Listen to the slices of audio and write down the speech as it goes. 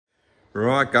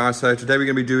Right guys, so today we're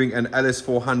going to be doing an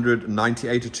LS400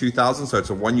 98 to 2000, so it's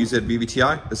a 1UZ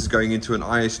VVT-i. This is going into an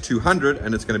IS200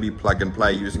 and it's going to be plug and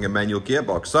play using a manual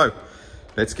gearbox. So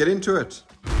let's get into it.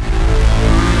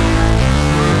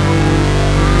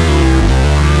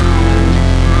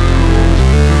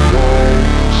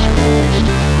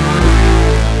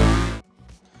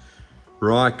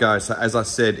 Right guys, so as I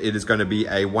said, it is going to be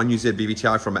a 1UZ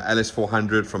VVT-i from an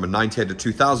LS400 from a 98 to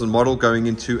 2000 model going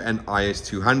into an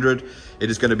IS200. It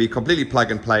is going to be completely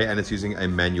plug and play and it's using a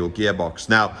manual gearbox.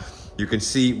 Now, you can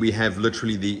see we have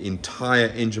literally the entire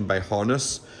engine bay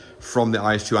harness from the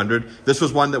IS200. This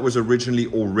was one that was originally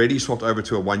already swapped over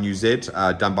to a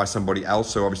 1UZ done by somebody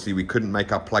else. So obviously we couldn't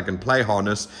make our plug and play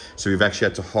harness. So we've actually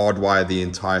had to hardwire the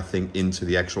entire thing into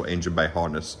the actual engine bay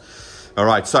harness. All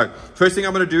right, so first thing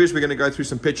I'm going to do is we're going to go through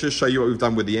some pictures, show you what we've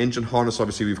done with the engine harness.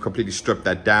 Obviously, we've completely stripped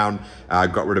that down,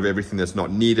 got rid of everything that's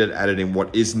not needed, added in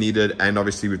what is needed, and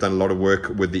obviously we've done a lot of work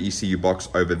with the ECU box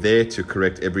over there to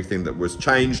correct everything that was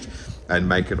changed and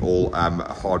make it all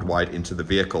hardwired into the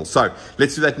vehicle. So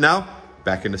let's do that now.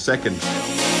 Back in a second.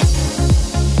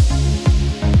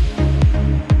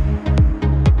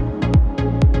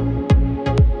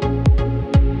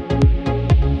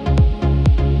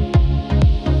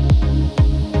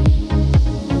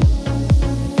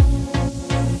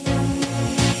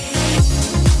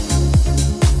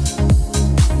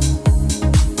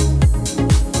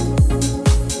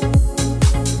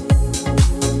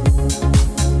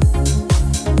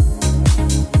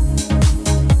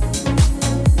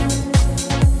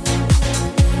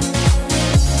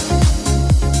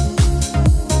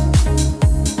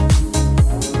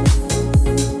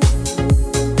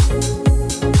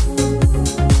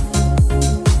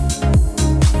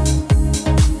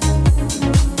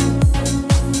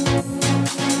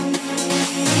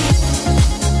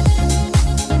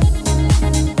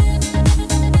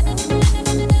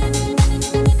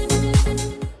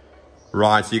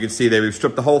 Right, so you can see there we've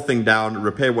stripped the whole thing down,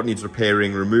 repaired what needs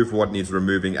repairing, removed what needs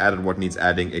removing, added what needs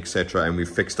adding, etc. And we've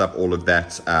fixed up all of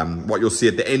that. What you'll see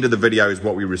at the end of the video is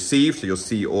what we received. So you'll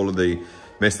see all of the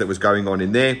mess that was going on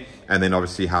in there, and then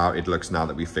obviously how it looks now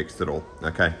that we fixed it all.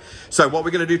 Okay, so what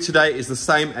we're going to do today is the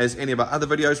same as any of our other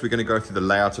videos. We're going to go through the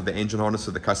layout of the engine harness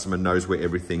so the customer knows where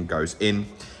everything goes in.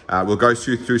 We'll go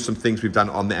through some things we've done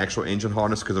on the actual engine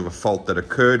harness because of a fault that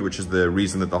occurred, which is the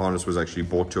reason that the harness was actually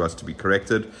brought to us to be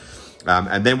corrected.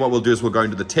 And then what we'll do is we'll go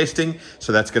into the testing.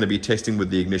 So that's going to be testing with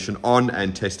the ignition on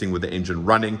and testing with the engine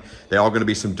running. There are going to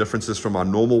be some differences from our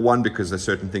normal one because there's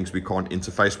certain things we can't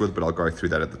interface with, but I'll go through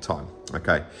that at the time.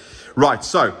 Okay, right,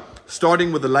 so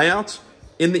starting with the layout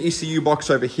in the ECU box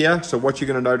over here. So what you're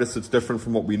going to notice that's different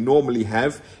from what we normally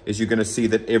have is you're going to see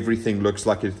that everything looks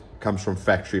like it comes from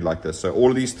factory like this. So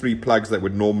all of these three plugs that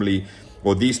would normally,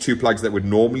 or these two plugs that would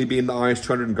normally be in the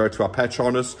IS200 and go to our patch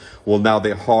harness, well, now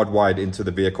they're hardwired into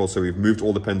the vehicle. So we've moved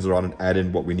all the pins around and added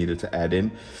in what we needed to add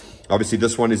in. Obviously,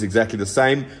 this one is exactly the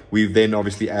same. We've then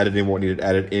obviously added in what needed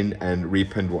added in and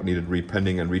repinned what needed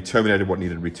repinning and re-terminated what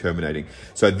needed re-terminating.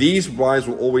 So these wires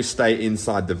will always stay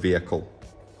inside the vehicle.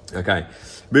 Okay,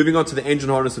 moving on to the engine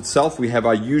harness itself, we have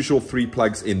our usual three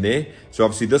plugs in there. So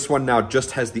obviously this one now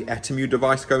just has the ATEMU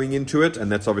device going into it,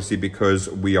 and that's obviously because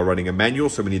we are running a manual,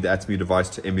 so we need the ATEMU device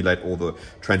to emulate all the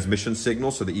transmission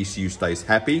signals so the ECU stays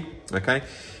happy. Okay,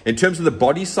 in terms of the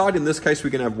body side, in this case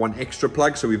we're going to have one extra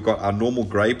plug. So we've got our normal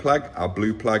gray plug, our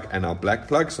blue plug, and our black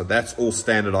plug. So that's all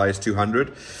standard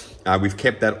IS200. We've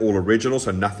kept that all original,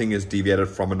 so nothing is deviated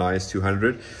from an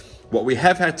IS200. What we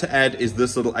have had to add is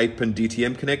this little 8-pin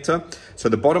DTM connector. So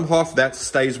the bottom half, that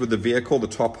stays with the vehicle. The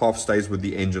top half stays with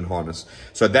the engine harness.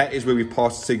 So that is where we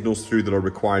pass signals through that are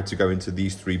required to go into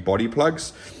these three body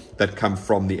plugs that come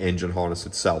from the engine harness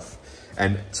itself.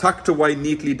 And tucked away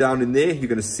neatly down in there, you're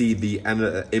going to see the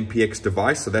MPX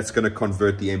device. So that's going to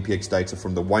convert the MPX data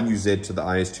from the 1UZ to the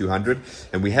IS200.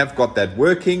 And we have got that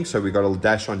working. So we've got a little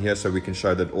dash on here so we can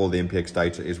show that all the MPX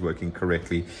data is working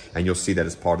correctly. And you'll see that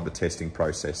as part of the testing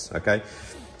process. Okay.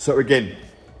 So again,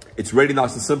 it's really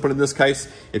nice and simple in this case.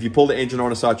 If you pull the engine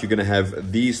harness out, you're going to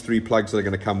have these three plugs that are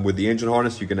going to come with the engine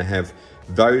harness. You're going to have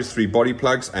those three body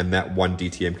plugs and that one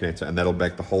DTM connector, and that'll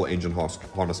make the whole engine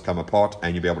harness come apart,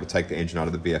 and you'll be able to take the engine out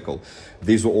of the vehicle.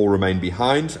 These will all remain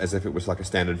behind as if it was like a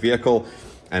standard vehicle,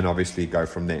 and obviously go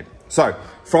from there. So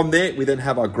from there, we then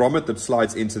have our grommet that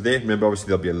slides into there. Remember, obviously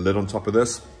there'll be a lid on top of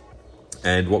this.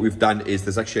 And what we've done is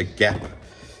there's actually a gap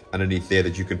underneath there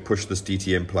that you can push this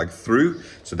DTM plug through.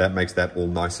 So that makes that all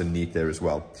nice and neat there as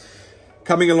well.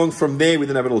 Coming along from there, we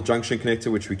then have a little junction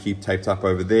connector, which we keep taped up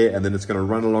over there. And then it's going to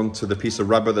run along to the piece of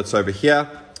rubber that's over here.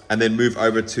 and then move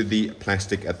over to the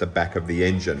plastic at the back of the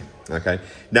engine. Okay,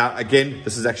 now again,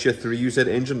 this is actually a 3UZ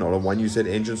engine, not a 1UZ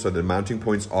engine, so the mounting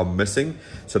points are missing.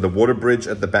 So the water bridge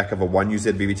at the back of a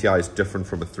 1UZ VVT-i is different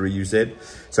from a 3UZ.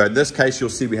 So in this case, you'll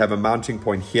see we have a mounting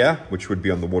point here, which would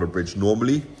be on the water bridge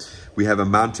normally. We have a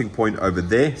mounting point over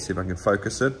there. See if I can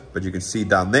focus it, but you can see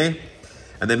down there.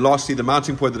 And then lastly, the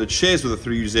mounting point that it shares with a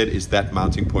 3UZ is that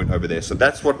mounting point over there. So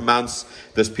that's what mounts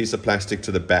this piece of plastic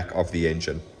to the back of the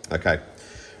engine. Okay,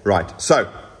 right.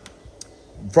 So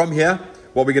from here,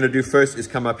 what we're going to do first is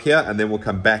come up here, and then we'll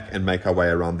come back and make our way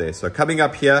around there. So coming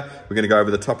up here, we're going to go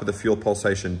over the top of the fuel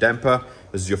pulsation damper.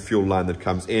 This is your fuel line that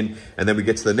comes in. And then we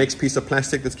get to the next piece of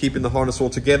plastic that's keeping the harness all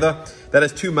together. That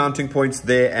has two mounting points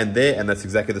there, and that's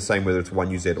exactly the same whether it's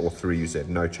 1UZ or 3UZ.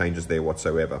 No changes there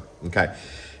whatsoever. Okay.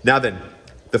 Now then,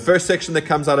 the first section that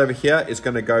comes out over here is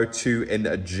going to go to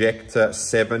injector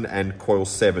 7 and coil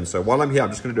 7. So while I'm here, I'm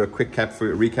just going to do a quick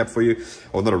recap for you.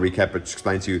 Or not a recap, but just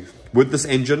explain to you. With this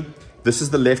engine, this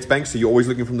is the left bank, so you're always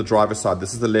looking from the driver's side.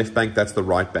 This is the left bank, that's the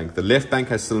right bank. The left bank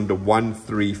has cylinder 1,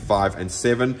 3, 5, and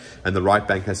 7, and the right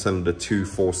bank has cylinder 2,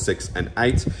 4, 6, and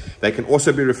 8. They can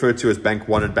also be referred to as bank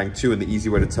 1 and bank 2, and the easy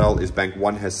way to tell is bank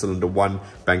 1 has cylinder 1,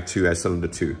 bank 2 has cylinder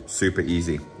 2. Super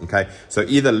easy, okay? So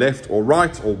either left or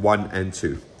right, or 1 and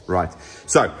 2. Right,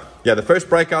 so yeah, the first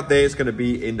breakout there is going to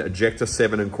be in injector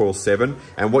 7 and coil 7.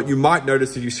 And what you might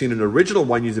notice if you've seen an original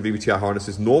 1UZ VVT-i harness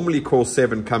is normally coil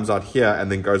 7 comes out here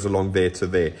and then goes along there to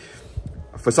there.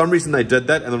 For some reason they did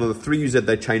that, and on the 3UZ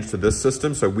they changed to this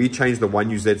system. So we changed the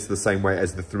 1UZ the same way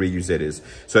as the 3UZ is.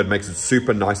 So it makes it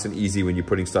super nice and easy when you're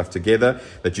putting stuff together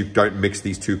that you don't mix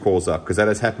these two coils up, because that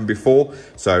has happened before,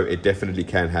 so it definitely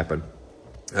can happen.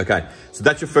 Okay, so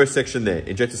that's your first section there,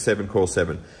 injector 7, coil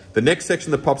 7. The next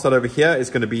section that pops out over here is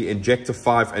going to be injector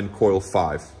 5 and coil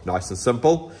 5. Nice and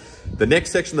simple. The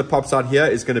next section that pops out here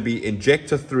is going to be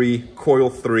injector 3, coil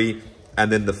 3,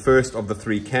 and then the first of the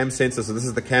 3 cam sensors. So this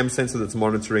is the cam sensor that's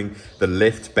monitoring the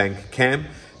left bank cam.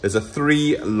 There's a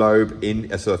 3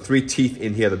 teeth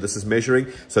in here that this is measuring.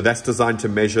 So that's designed to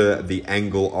measure the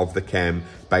angle of the cam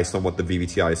based on what the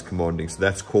VVT-i is commanding. So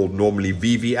that's called normally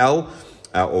VVL.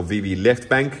 Or VV left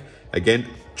bank. Again,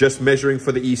 just measuring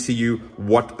for the ECU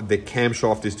what the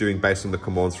camshaft is doing based on the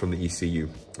commands from the ECU.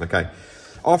 Okay.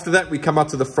 After that, we come up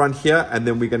to the front here, and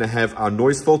then we're going to have our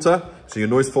noise filter. So your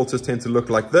noise filters tend to look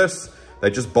like this. They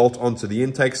just bolt onto the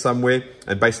intake somewhere,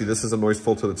 and basically this is a noise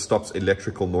filter that stops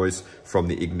electrical noise from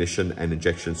the ignition and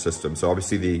injection system. So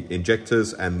obviously the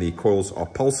injectors and the coils are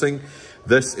pulsing.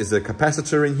 This is a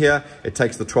capacitor in here. It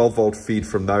takes the 12-volt feed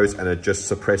from those, and it just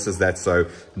suppresses that so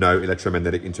no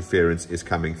electromagnetic interference is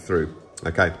coming through.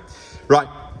 Okay, right.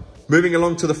 Moving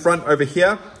along to the front over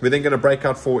here, we're then going to break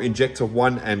out for injector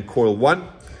 1 and coil 1.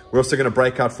 We're also going to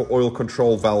break out for oil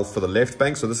control valve for the left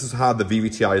bank. So this is how the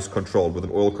VVT-i is controlled, with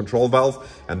an oil control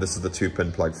valve, and this is the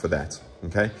 2-pin plug for that.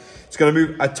 Okay, it's going to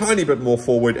move a tiny bit more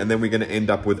forward, and then we're going to end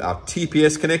up with our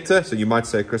TPS connector. So you might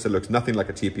say, Chris, it looks nothing like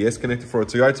a TPS connector for a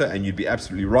Toyota, and you'd be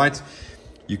absolutely right.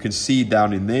 You can see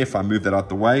down in there, if I move that out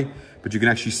the way, but you can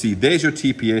actually see there's your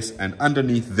TPS, and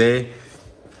underneath there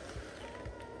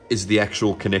is the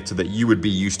actual connector that you would be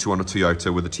used to on a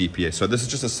Toyota with a TPS. So this is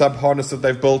just a sub harness that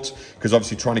they've built, because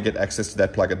obviously trying to get access to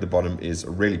that plug at the bottom is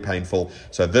really painful.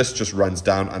 So this just runs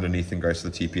down underneath and goes to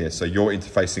the TPS. So you're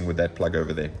interfacing with that plug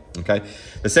over there. Okay.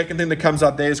 The second thing that comes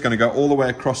out there is going to go all the way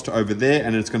across to over there,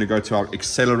 and it's going to go to our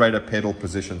accelerator pedal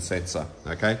position sensor.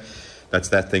 Okay. That's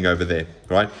that thing over there,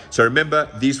 right? So remember,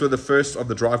 these were the first of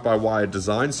the drive-by-wire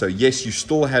design. So yes, you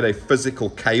still had a physical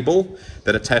cable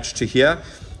that attached to here,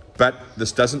 but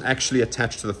this doesn't actually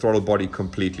attach to the throttle body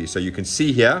completely. So you can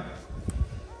see here,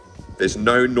 there's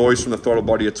no noise from the throttle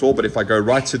body at all. But if I go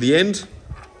right to the end,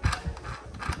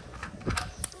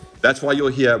 that's why you'll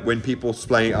hear when people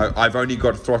explain, I've only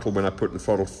got throttle when I put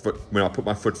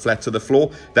my foot flat to the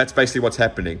floor. That's basically what's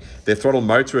happening. Their throttle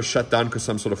motor is shut down because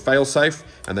some sort of fail-safe,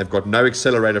 and they've got no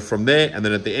accelerator from there. And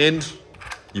then at the end,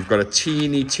 you've got a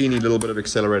teeny little bit of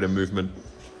accelerator movement.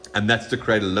 And that's to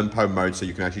create a limp home mode, so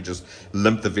you can actually just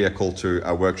limp the vehicle to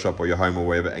a workshop or your home or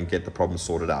wherever and get the problem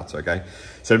sorted out, okay?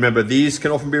 So remember, these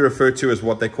can often be referred to as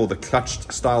what they call the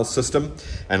clutched style system,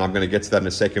 and I'm going to get to that in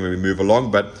a second when we move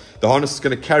along. But the harness is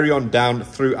going to carry on down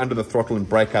through under the throttle and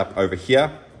brake up over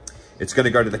here. It's going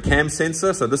to go to the cam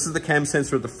sensor. So this is the cam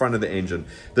sensor at the front of the engine.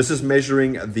 This is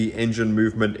measuring the engine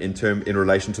movement in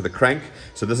relation to the crank.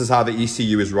 So this is how the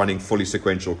ECU is running fully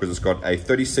sequential, because it's got a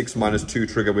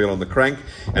 36-2 trigger wheel on the crank,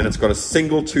 and it's got a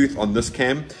single tooth on this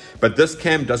cam. But this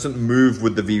cam doesn't move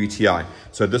with the VVT-i.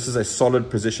 So this is a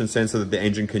solid position sensor that the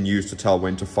engine can use to tell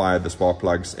when to fire the spark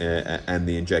plugs and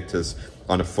the injectors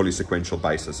on a fully sequential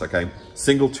basis, okay?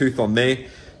 Single tooth on there.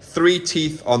 3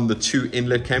 teeth on the 2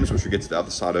 inlet cams, which we get to the other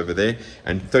side over there,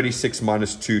 and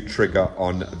 36-2 trigger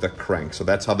on the crank. So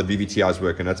that's how the VVT-Is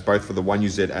work, and that's both for the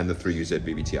 1UZ and the 3UZ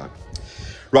VVT-i.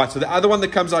 Right, so the other one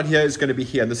that comes out here is going to be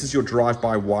here, and this is your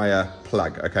drive-by-wire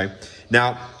plug, okay?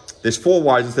 Now, there's 4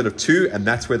 wires instead of 2, and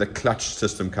that's where the clutch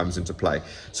system comes into play.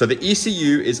 So the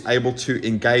ECU is able to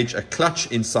engage a clutch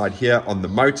inside here on the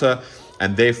motor,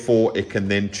 and therefore it can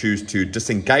then choose to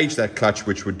disengage that clutch,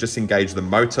 which would disengage the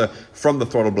motor from the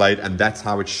throttle blade, and that's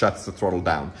how it shuts the throttle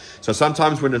down. So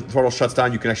sometimes when the throttle shuts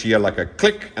down, you can actually hear like a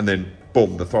click, and then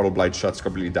boom, the throttle blade shuts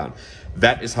completely down.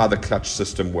 That is how the clutch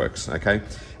system works, okay?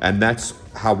 And that's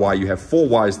why you have 4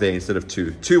 wires there instead of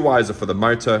 2. 2 wires are for the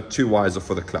motor, 2 wires are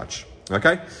for the clutch,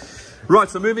 okay? Right,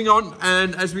 so moving on,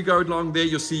 and as we go along there,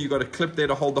 you'll see you've got a clip there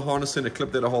to hold the harness in, a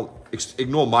clip there to hold,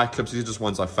 ignore my clips, these are just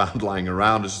ones I found lying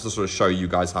around, it's just to sort of show you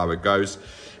guys how it goes.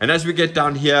 And as we get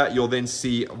down here, you'll then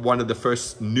see one of the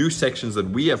first new sections that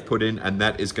we have put in, and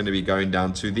that is going to be going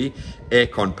down to the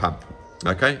aircon pump,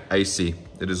 okay, AC,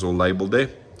 it is all labeled there.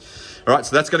 All right,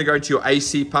 so that's going to go into your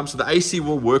AC pump. So the AC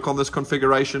will work on this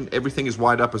configuration. Everything is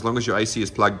wired up as long as your AC is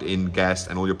plugged in, gassed,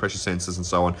 and all your pressure sensors and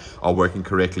so on are working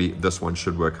correctly. This one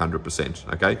should work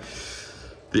 100%, okay?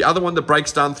 The other one that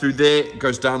breaks down through there,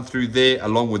 goes down through there,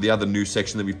 along with the other new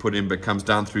section that we put in, but comes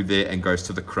down through there and goes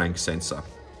to the crank sensor,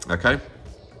 okay?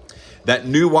 That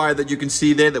new wire that you can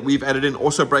see there that we've added in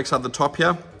also breaks out the top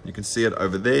here. You can see it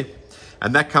over there.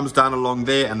 And that comes down along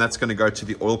there, and that's going to go to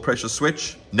the oil pressure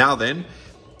switch. Now then,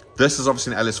 this is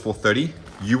obviously an LS430.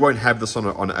 You won't have this on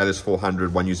an LS400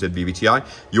 1UZ VVT-i.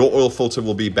 Your oil filter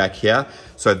will be back here.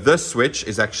 So this switch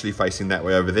is actually facing that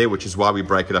way over there, which is why we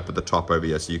break it up at the top over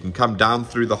here. So you can come down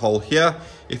through the hole here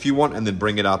if you want, and then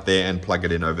bring it out there and plug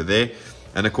it in over there.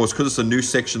 And of course, because it's a new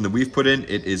section that we've put in,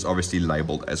 it is obviously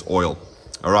labeled as oil.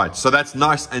 All right, so that's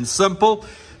nice and simple.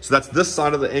 So that's this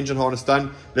side of the engine harness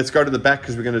done. Let's go to the back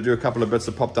because we're going to do a couple of bits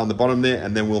to pop down the bottom there,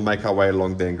 and then we'll make our way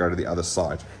along there and go to the other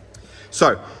side.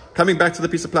 So coming back to the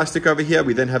piece of plastic over here,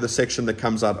 we then have the section that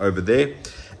comes out over there.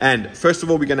 And first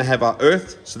of all, we're going to have our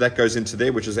earth. So that goes into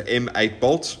there, which is an M8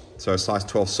 bolt. So a size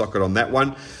 12 socket on that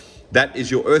one. That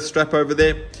is your earth strap over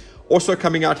there. Also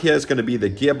coming out here is going to be the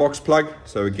gearbox plug.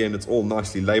 So again, it's all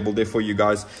nicely labeled there for you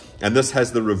guys. And this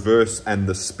has the reverse and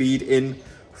the speed in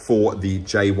for the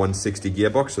J160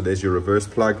 gearbox. So there's your reverse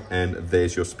plug and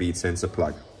there's your speed sensor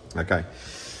plug. Okay.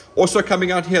 Also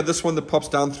coming out here, this one that pops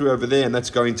down through over there, and that's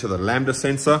going to the Lambda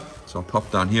sensor. So I'll pop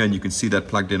down here and you can see that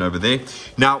plugged in over there.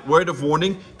 Now, word of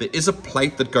warning, there is a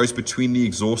plate that goes between the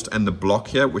exhaust and the block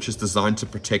here, which is designed to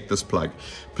protect this plug.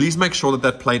 Please make sure that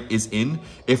that plate is in.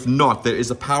 If not, there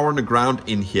is a power and a ground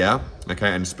in here.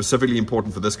 Okay, and specifically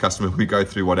important for this customer, we go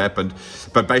through what happened.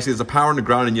 But basically, there's a power and a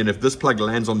ground in here, and if this plug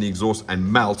lands on the exhaust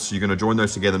and melts, you're going to join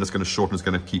those together, and it's going to short, and it's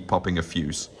going to keep popping a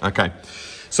fuse. Okay.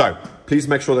 So please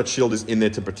make sure that shield is in there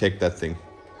to protect that thing.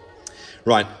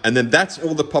 Right, and then that's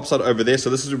all that pops out over there. So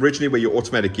this is originally where your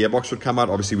automatic gearbox would come out.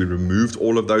 Obviously, we removed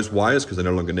all of those wires because they're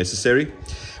no longer necessary.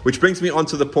 Which brings me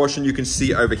onto the portion you can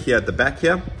see over here at the back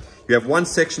here. You have one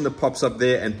section that pops up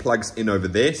there and plugs in over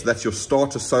there. So that's your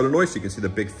starter solenoid. So you can see the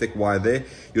big thick wire there.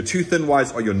 Your 2 thin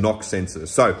wires are your knock sensors.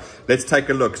 So let's take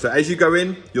a look. So as you go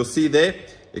in, you'll see there,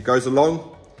 it goes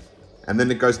along. And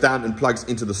then it goes down and plugs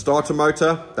into the starter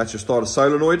motor. That's your starter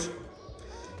solenoid.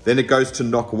 Then it goes to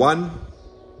knock 1.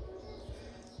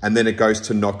 And then it goes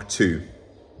to knock 2.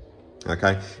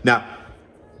 Okay. Now,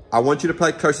 I want you to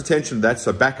pay close attention to that.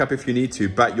 So back up if you need to.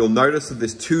 But you'll notice that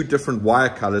there's 2 different wire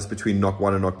colors between knock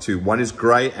 1 and knock 2. One is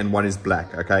gray and one is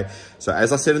black. Okay. So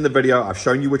as I said in the video, I've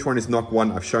shown you which one is knock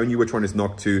 1. I've shown you which one is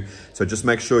knock 2. So just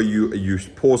make sure you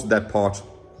pause that part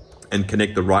and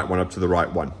connect the right one up to the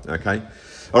right one. Okay.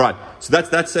 All right, so that's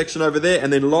that section over there.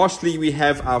 And then lastly, we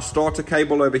have our starter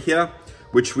cable over here,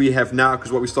 which we have now,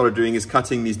 because what we started doing is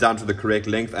cutting these down to the correct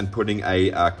length and putting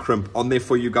a crimp on there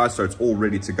for you guys, so it's all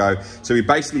ready to go. So we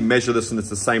basically measure this, and it's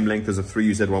the same length as a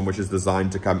 3UZ one, which is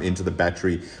designed to come into the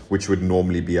battery, which would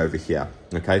normally be over here.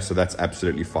 Okay, so that's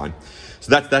absolutely fine.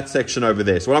 So that's that section over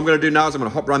there. So what I'm going to do now is I'm going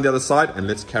to hop around the other side, and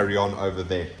let's carry on over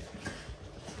there.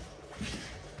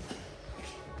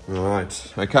 All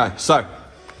right, okay, so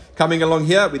coming along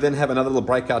here, we then have another little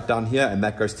breakout down here, and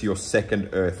that goes to your second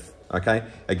earth. Okay,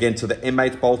 again to the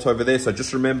M8 bolt over there. So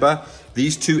just remember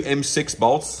these 2 M6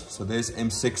 bolts. So there's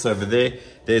M6 over there,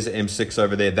 there's M6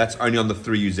 over there. That's only on the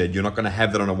 3UZ. You're not going to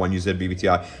have that on a 1UZ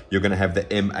VVT-i. You're going to have the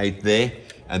M8 there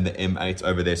and the M8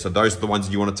 over there. So those are the ones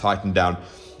you want to tighten down.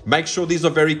 Make sure these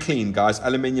are very clean, guys.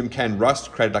 Aluminium can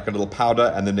rust, create like a little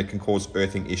powder, and then it can cause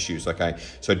earthing issues, okay?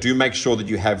 So do make sure that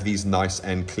you have these nice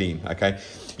and clean, okay?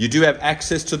 You do have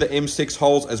access to the M6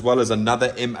 holes as well as another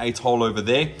M8 hole over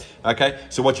there, okay?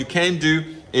 So what you can do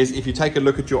is if you take a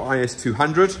look at your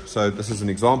IS200, so this is an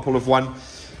example of one,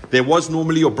 there was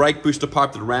normally your brake booster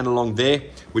pipe that ran along there,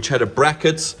 which had a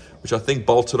bracket, which I think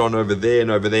bolted on over there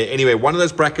and over there. Anyway, one of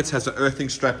those brackets has an earthing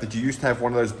strap that you used to have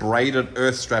one of those braided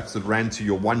earth straps that ran to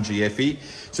your 1UZ-FE.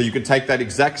 So you can take that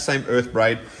exact same earth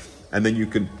braid and then you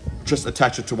can just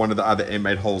attach it to one of the other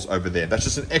M8 holes over there. That's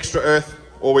just an extra earth.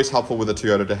 Always helpful with a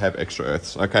Toyota to have extra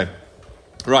earths. Okay,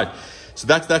 right. So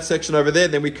that's that section over there.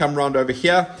 Then we come around over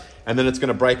here and then it's going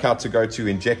to break out to go to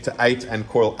injector 8 and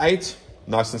coil 8.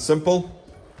 Nice and simple.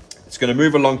 It's going to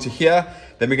move along to here.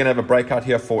 Then we're going to have a breakout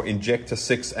here for injector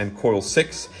 6 and coil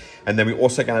 6. And then we're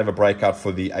also going to have a breakout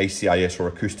for the ACIS or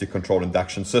acoustic control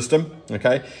induction system.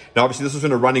 Okay. Now, obviously, this was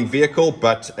in a running vehicle,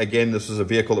 but again, this was a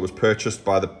vehicle that was purchased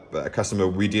by the customer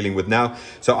we're dealing with now.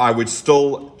 So I would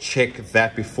still check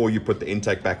that before you put the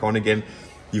intake back on again.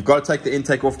 You've got to take the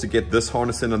intake off to get this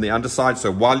harness in on the underside.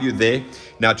 So while you're there,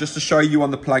 now just to show you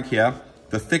on the plug here,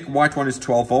 the thick white one is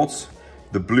 12 volts.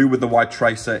 The blue with the white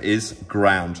tracer is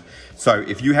ground. So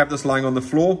if you have this lying on the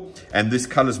floor and these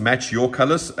colors match your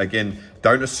colors, again,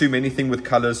 don't assume anything with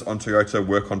colors on Toyota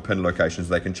work on pin locations.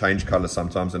 They can change colors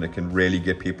sometimes and it can really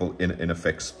get people in a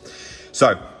fix.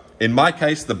 So in my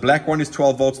case, the black one is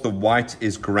 12 volts, the white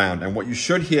is ground. And what you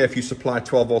should hear if you supply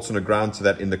 12 volts on a ground to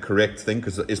that in the correct thing,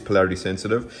 because it is polarity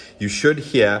sensitive, you should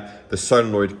hear the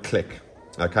solenoid click.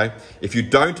 Okay, if you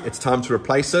don't, it's time to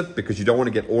replace it because you don't want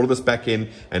to get all of this back in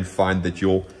and find that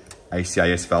your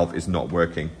ACIS valve is not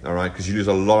working. All right, because you lose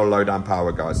a lot of low down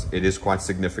power, guys. It is quite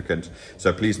significant.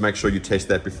 So please make sure you test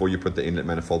that before you put the inlet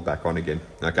manifold back on again.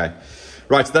 Okay,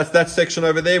 right, so that's that section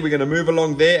over there. We're going to move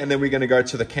along there and then we're going to go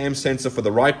to the cam sensor for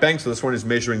the right bank. So this one is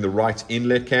measuring the right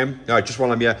inlet cam. All right, just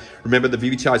while I'm here, remember the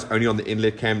VVT-i is only on the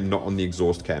inlet cam, not on the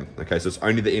exhaust cam. Okay, so it's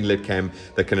only the inlet cam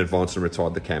that can advance and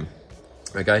retard the cam.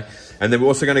 Okay, and then we're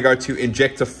also going to go to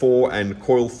injector 4 and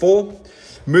coil 4.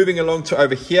 Moving along to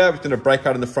over here, we're going to break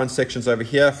out in the front sections over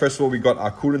here. First of all, we've got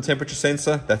our coolant temperature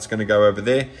sensor. That's going to go over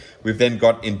there. We've then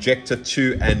got injector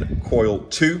 2 and coil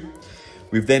 2.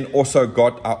 We've then also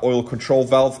got our oil control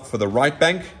valve for the right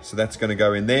bank. So that's going to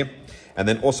go in there. And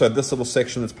then also this little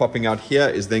section that's popping out here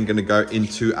is then going to go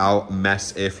into our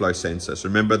mass airflow sensor. So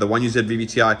remember the 1UZ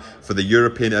VVT-i for the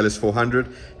European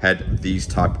LS400 had these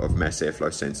type of mass airflow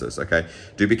sensors. Okay,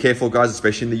 do be careful, guys,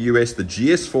 especially in the US. The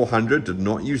GS400 did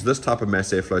not use this type of mass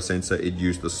airflow sensor. It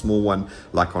used the small one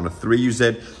like on a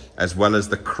 3UZ, as well as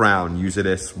the Crown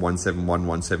UZS 171,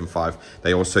 175.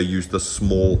 They also used the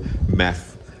small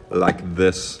MAF like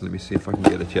this. Let me see if I can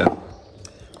get it here.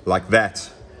 Like that.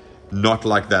 Not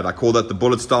like that. I call that the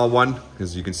bullet style one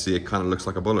because you can see it kind of looks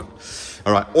like a bullet.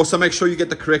 All right. Also make sure you get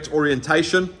the correct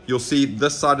orientation. You'll see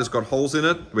this side has got holes in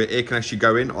it where air can actually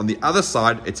go in. On the other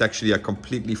side, it's actually a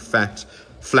completely flat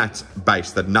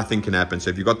base that nothing can happen. So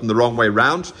if you've got them the wrong way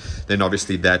round, then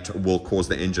obviously that will cause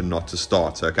the engine not to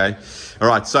start. Okay. All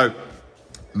right. So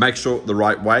make sure the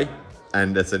right way.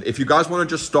 And that's it. If you guys want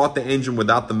to just start the engine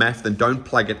without the MAF, then don't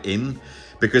plug it in.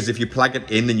 Because if you plug it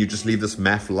in and you just leave this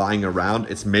MAF lying around,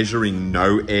 it's measuring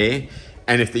no air.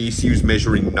 And if the ECU is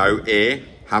measuring no air,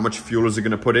 how much fuel is it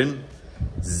going to put in?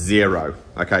 0.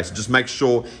 Okay, so just make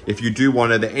sure if you do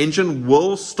want to, the engine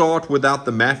will start without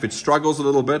the MAF. It struggles a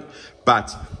little bit,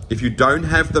 but if you don't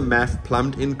have the MAF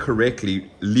plumbed in correctly,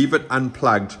 leave it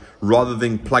unplugged rather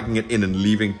than plugging it in and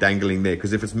leaving dangling there.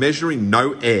 Because if it's measuring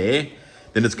no air,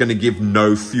 then it's going to give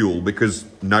no fuel because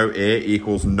no air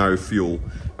equals no fuel.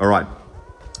 All right.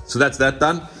 So that's that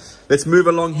done. Let's move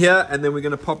along here and then we're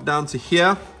going to pop down to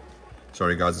here.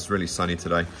 Sorry guys, it's really sunny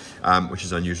today, which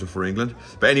is unusual for England.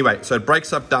 But anyway, so it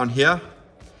breaks up down here.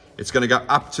 It's going to go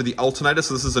up to the alternator.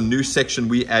 So this is a new section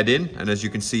we add in. And as you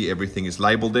can see, everything is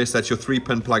labeled there. So that's your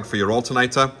 3-pin plug for your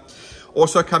alternator.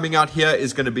 Also coming out here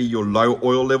is going to be your low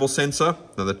oil level sensor.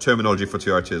 Now the terminology for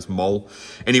Toyota is MOL.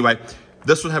 Anyway,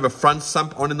 this will have a front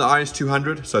sump on in the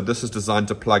IS200. So this is designed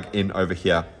to plug in over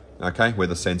here. Okay, where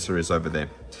the sensor is over there.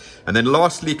 And then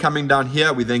lastly, coming down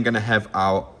here, we're then going to have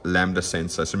our Lambda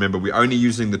sensor. So remember, we're only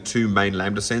using the 2 main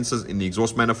Lambda sensors in the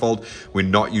exhaust manifold. We're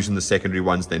not using the secondary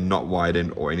ones. They're not wired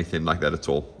in or anything like that at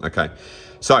all. Okay,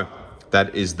 so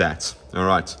that is that. All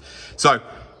right. So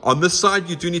on this side,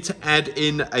 you do need to add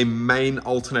in a main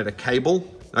alternator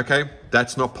cable. Okay,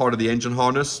 that's not part of the engine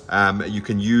harness. You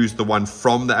can use the one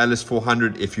from the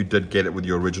LS400 if you did get it with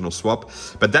your original swap.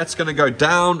 But that's going to go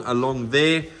down along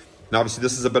there. Now, obviously,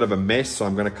 this is a bit of a mess, so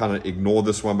I'm going to kind of ignore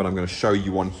this one, but I'm going to show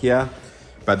you one here.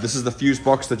 But this is the fuse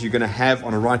box that you're going to have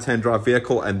on a right-hand drive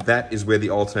vehicle, and that is where the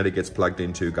alternator gets plugged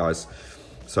into, guys.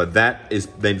 So that is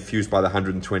then fused by the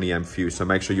 120 amp fuse. So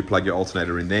make sure you plug your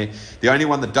alternator in there. The only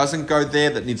one that doesn't go there,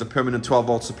 that needs a permanent 12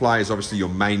 volt supply, is obviously your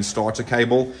main starter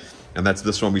cable. And that's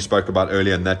this one we spoke about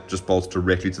earlier, and that just bolts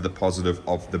directly to the positive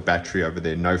of the battery over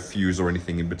there. No fuse or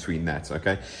anything in between that,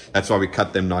 okay? That's why we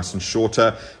cut them nice and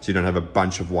shorter, so you don't have a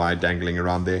bunch of wire dangling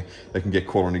around there. They can get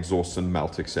caught on exhaust and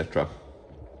melt, etc.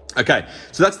 Okay,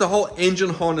 so that's the whole engine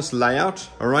harness layout,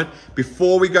 all right?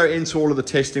 Before we go into all of the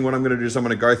testing, what I'm going to do is I'm going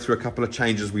to go through a couple of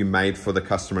changes we made for the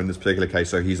customer in this particular case,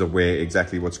 so he's aware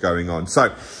exactly what's going on.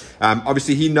 So,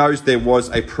 obviously he knows there was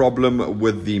a problem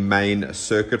with the main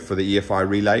circuit for the EFI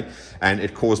relay, and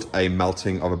it caused a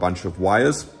melting of a bunch of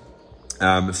wires.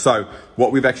 So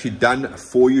what we've actually done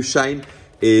for you, Shane,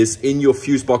 is in your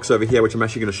fuse box over here, which I'm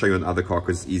actually going to show you on the other car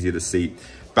because it's easier to see.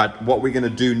 But what we're going to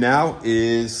do now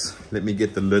is, let me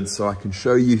get the lid so I can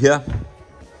show you here.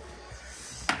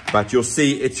 But you'll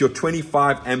see it's your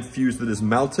 25 amp fuse that is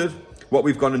melted. What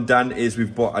we've gone and done is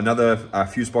we've bought another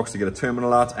fuse box to get a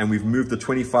terminal out, and we've moved the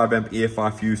 25 amp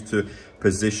EFI fuse to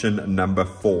position number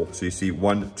 4. So you see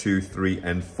 1, 2, 3,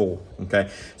 and 4. Okay.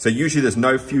 So usually there's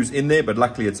no fuse in there, but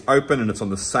luckily it's open and it's on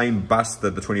the same bus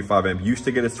that the 25 amp used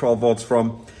to get its 12 volts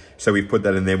from. So we've put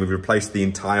that in there. We've replaced the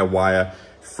entire wire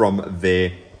from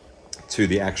there to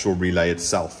the actual relay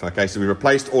itself. Okay, so we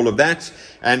replaced all of that,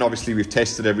 and obviously we've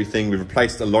tested everything. We've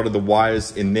replaced a lot of the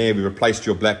wires in there. We replaced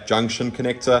your black junction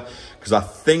connector, because I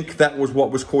think that was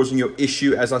what was causing your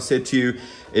issue. As I said to you,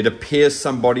 it appears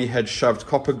somebody had shoved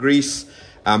copper grease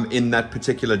in that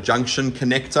particular junction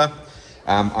connector.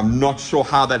 I'm not sure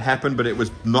how that happened, but it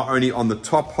was not only on the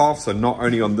top half, so not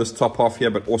only on this top half here,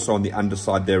 but also on the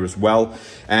underside there as well.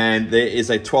 And there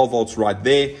is a 12 volts right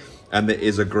there, and there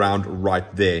is a ground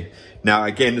right there. Now,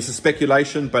 again, this is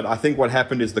speculation, but I think what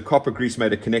happened is the copper grease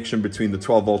made a connection between the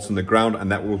 12 volts and the ground,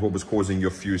 and that was what was causing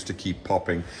your fuse to keep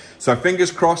popping. So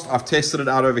fingers crossed, I've tested it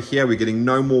out over here. We're getting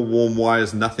no more warm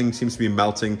wires. Nothing seems to be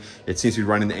melting. It seems to be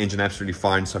running the engine absolutely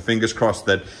fine. So fingers crossed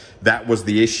that that was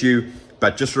the issue.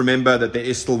 But just remember that there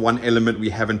is still one element we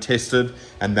haven't tested,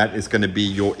 and that is going to be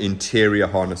your interior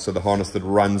harness. So the harness that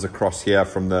runs across here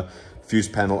from the fuse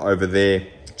panel over there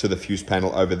to the fuse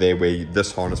panel over there where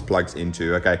this harness plugs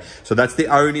into. Okay, so that's the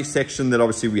only section that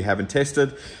obviously we haven't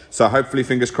tested. So hopefully,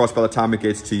 fingers crossed, by the time it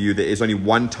gets to you, there is only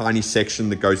one tiny section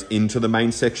that goes into the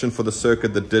main section for the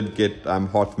circuit that did get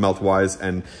hot melt wires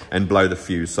and blow the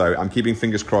fuse. So I'm keeping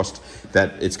fingers crossed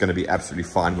that it's going to be absolutely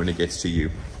fine when it gets to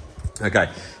you.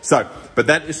 Okay, so, but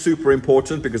that is super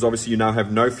important because obviously you now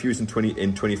have no fuse in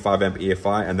 25 amp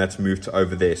EFI, and that's moved to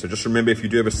over there. So just remember, if you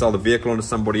do ever sell the vehicle onto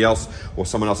somebody else, or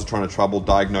someone else is trying to trouble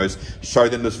diagnose, show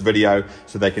them this video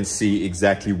so they can see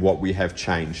exactly what we have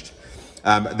changed.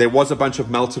 There was a bunch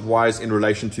of melted wires in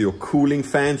relation to your cooling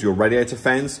fans, your radiator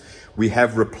fans. We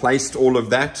have replaced all of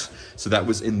that. So that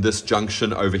was in this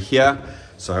junction over here.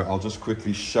 So I'll just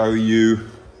quickly show you,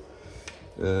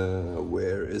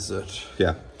 where is it?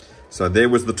 Yeah. So there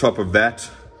was the top of that.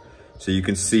 So you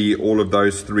can see all of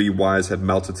those 3 wires have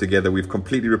melted together. We've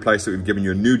completely replaced it. We've given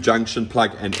you a new junction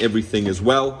plug and everything as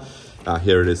well.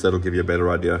 Here it is. That'll give you a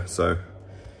better idea. So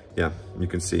yeah, you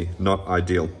can see, not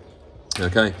ideal.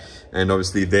 Okay, and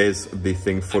obviously there's the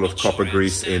thing full of copper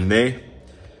grease in there.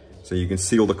 So you can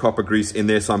see all the copper grease in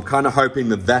there. So I'm kind of hoping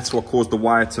that that's what caused the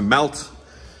wire to melt.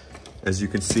 As you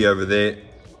can see over there,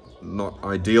 not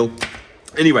ideal.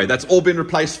 Anyway, that's all been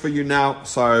replaced for you now.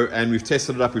 So, and we've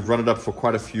tested it up. We've run it up for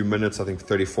quite a few minutes. I think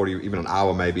 30, 40, even an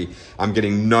hour maybe. I'm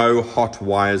getting no hot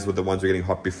wires with the ones we're getting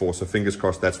hot before. So fingers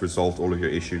crossed that's resolved all of your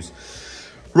issues.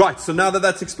 Right, so now that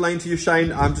that's explained to you,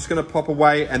 Shane, I'm just going to pop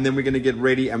away, and then we're going to get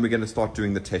ready and we're going to start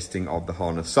doing the testing of the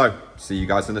harness. So, see you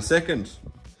guys in a second.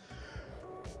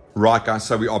 Right, guys,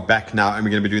 so we are back now, and we're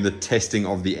going to be doing the testing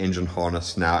of the engine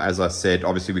harness now. As I said,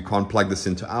 obviously we can't plug this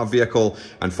into our vehicle.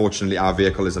 Unfortunately, our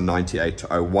vehicle is a 98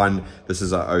 to 01. This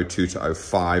is a 02 to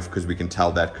 05, because we can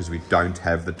tell that because we don't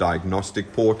have the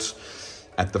diagnostic port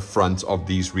at the front of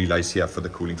these relays here for the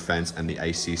cooling fans and the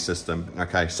AC system.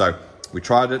 Okay, so we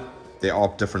tried it. There are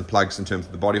different plugs in terms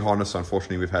of the body harness. So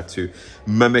unfortunately, we've had to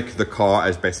mimic the car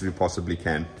as best as we possibly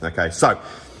can. Okay, so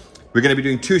we're going to be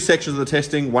doing 2 sections of the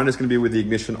testing. One is going to be with the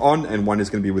ignition on, and one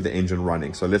is going to be with the engine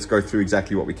running. So let's go through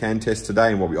exactly what we can test today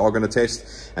and what we are going to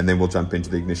test, and then we'll jump into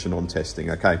the ignition on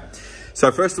testing. Okay.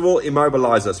 So first of all,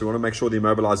 immobilizer. So we want to make sure the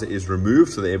immobilizer is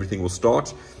removed so that everything will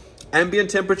start. Ambient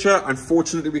temperature,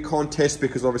 unfortunately, we can't test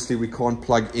because obviously we can't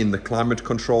plug in the climate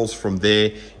controls from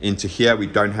there into here. We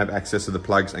don't have access to the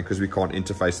plugs, and because we can't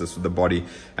interface this with the body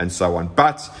and so on.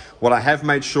 But what I have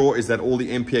made sure is that all the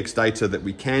MPX data that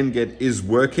we can get is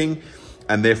working.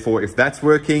 And therefore, if that's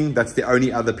working, that's the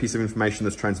only other piece of information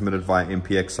that's transmitted via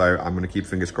MPX. So I'm going to keep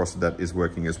fingers crossed that that is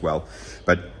working as well.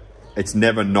 But it's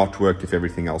never not worked if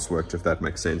everything else worked, if that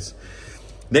makes sense.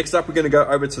 Next up, we're going to go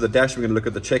over to the dash. We're going to look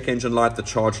at the check engine light, the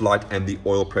charge light, and the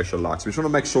oil pressure light. So we just want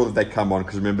to make sure that they come on,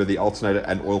 because remember, the alternator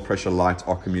and oil pressure light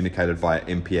are communicated via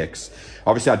MPX.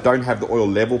 Obviously, I don't have the oil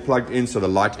level plugged in, so the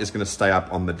light is going to stay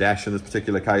up on the dash in this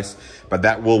particular case, but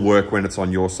that will work when it's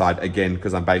on your side, again,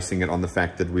 because I'm basing it on the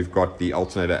fact that we've got the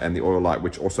alternator and the oil light,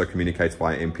 which also communicates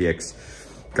via MPX,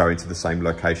 going to the same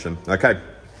location. Okay.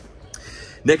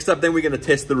 Next up, then we're going to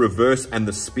test the reverse and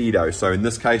the speedo. So in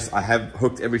this case, I have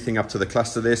hooked everything up to the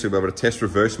cluster there, so we'll be able to test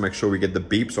reverse, make sure we get the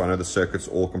beep, so I know the circuit's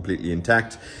all completely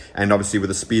intact. And obviously with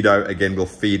the speedo, again, we'll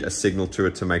feed a signal to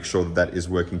it to make sure that that is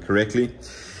working correctly.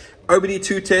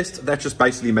 OBD2 test, that's just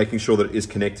basically making sure that it is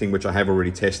connecting, which I have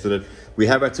already tested it. We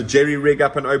have had to jerry rig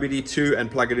up an OBD2 and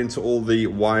plug it into all the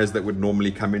wires that would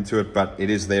normally come into it, but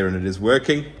it is there and it is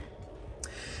working.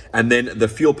 And then the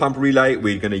fuel pump relay,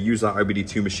 we're going to use our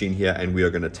OBD2 machine here and we are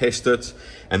going to test it.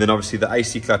 And then obviously the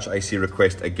AC clutch, AC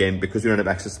request, again, because we don't have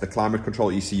access to the climate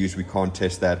control ECUs, we can't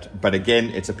test that. But again,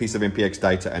 it's a piece of MPX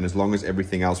data, and as long as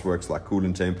everything else works, like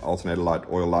coolant temp, alternator light,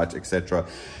 oil light, etc.,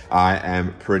 I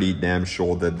am pretty damn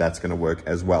sure that that's going to work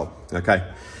as well. Okay.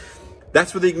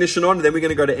 That's with the ignition on. Then we're going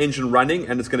to go to engine running,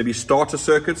 and it's going to be starter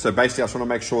circuit. So basically, I just want to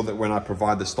make sure that when I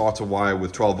provide the starter wire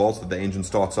with 12 volts, that the engine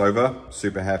starts over.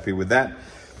 Super happy with that.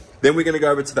 Then we're going to go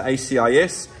over to the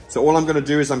ACIS. So all I'm going to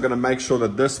do is I'm going to make sure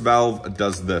that this valve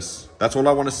does this. That's all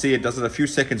I want to see. It does it a few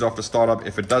seconds after startup.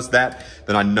 If it does that,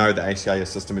 then I know the ACIS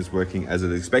system is working as it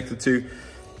is expected to.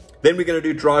 Then we're going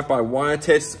to do drive-by-wire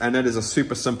tests, and that is a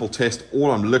super simple test.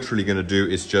 All I'm literally going to do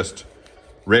is just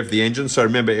rev the engine. So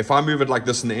remember, if I move it like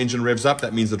this and the engine revs up,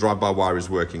 that means the drive-by-wire is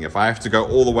working. If I have to go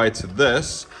all the way to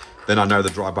this, then I know the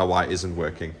drive-by-wire isn't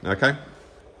working. Okay?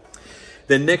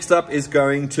 Then next up is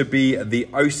going to be the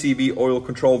OCV oil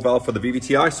control valve for the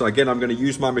VVT-i. So again, I'm going to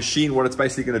use my machine. What it's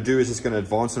basically going to do is it's going to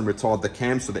advance and retard the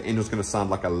cam. So the engine's going to sound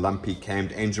like a lumpy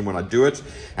cammed engine when I do it.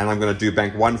 And I'm going to do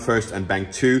bank 1 first and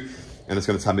bank 2. And it's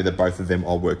going to tell me that both of them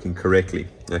are working correctly.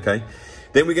 Okay.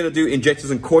 Then we're going to do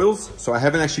injectors and coils. So I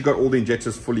haven't actually got all the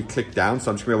injectors fully clicked down.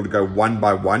 So I'm just going to be able to go one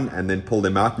by one and then pull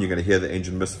them out. And you're going to hear the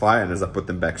engine misfire. And as I put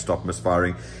them back, stop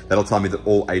misfiring. That'll tell me that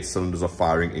all 8 cylinders are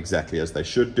firing exactly as they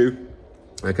should do.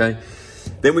 Okay,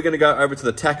 then we're going to go over to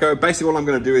the tacho. Basically, all I'm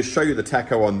going to do is show you the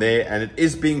tacho on there, and it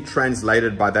is being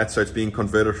translated by that, so it's being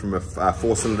converted from a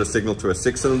 4-cylinder signal to a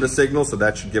 6-cylinder signal, so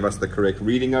that should give us the correct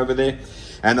reading over there.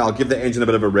 And I'll give the engine a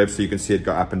bit of a rev so you can see it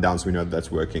go up and down, so we know that that's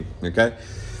working. Okay,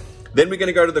 then we're going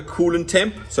to go to the coolant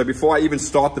temp. So before I even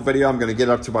start the video, I'm going to get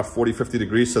up to about 40-50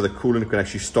 degrees so the coolant can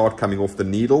actually start coming off the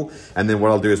needle. And then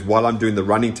what I'll do is, while I'm doing the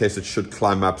running test, it should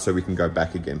climb up so we can go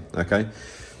back again. Okay.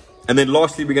 And then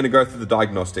lastly, we're going to go through the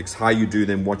diagnostics, how you do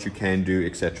them, what you can do,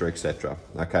 etc., etc.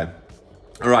 Okay.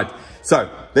 All right. So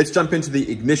let's jump into the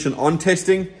ignition on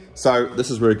testing. So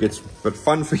this is where it gets a bit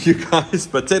fun for you guys.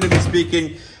 But technically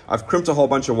speaking, I've crimped a whole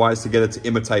bunch of wires together to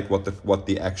imitate what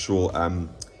the actual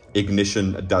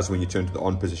ignition does when you turn to the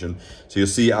on position. So you'll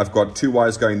see I've got 2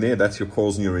 wires going there. That's your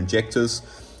coils and your injectors.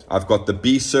 I've got the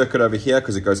B circuit over here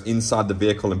because it goes inside the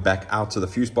vehicle and back out to the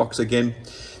fuse box again.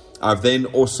 I've then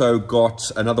also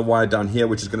got another wire down here,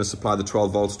 which is going to supply the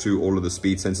 12 volts to all of the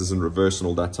speed sensors and reverse and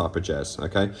all that type of jazz.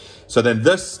 Okay. So then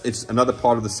this, it's another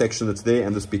part of the section that's there,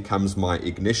 and this becomes my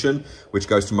ignition, which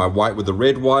goes to my white with the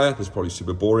red wire. This is probably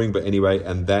super boring, but anyway,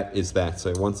 and that is that.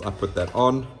 So once I put that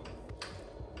on,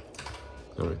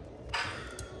 all right,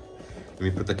 let me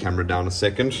put the camera down a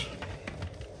second.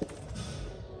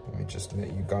 Let me just let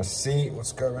you guys see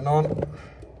what's going on,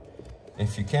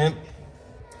 if you can.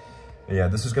 Yeah,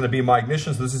 this is going to be my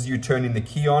ignition. So this is you turning the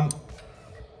key on.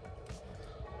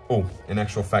 Oh, in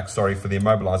actual fact, sorry for the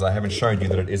immobilizer. I haven't shown you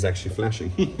that it is actually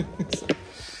flashing.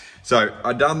 So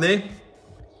down there,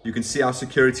 you can see our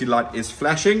security light is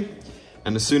flashing.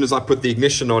 And as soon as I put the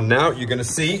ignition on now, you're going to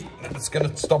see that it's going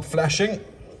to stop flashing.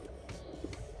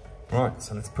 Right,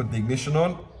 so let's put the ignition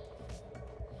on.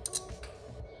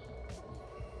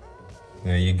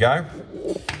 There you go.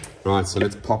 Right, so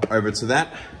let's pop over to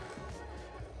that.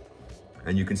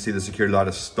 And you can see the security light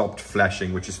has stopped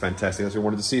flashing, which is fantastic. That's what we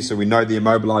wanted to see. So we know the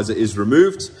immobilizer is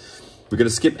removed. We're going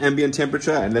to skip ambient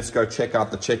temperature and let's go check out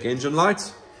the check engine light.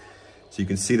 So you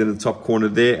can see that in the top corner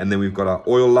there. And then we've got our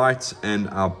oil light and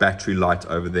our battery light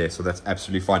over there. So that's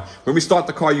absolutely fine. When we start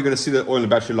the car, you're going to see the oil and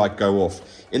battery light go off.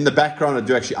 In the background, I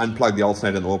do actually unplug the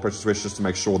alternator and the oil pressure switch just to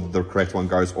make sure that the correct one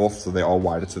goes off, so they are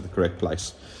wired to the correct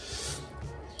place.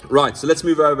 Right, so let's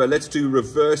move over. Let's do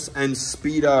reverse and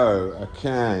speedo.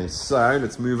 Okay, so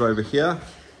let's move over here.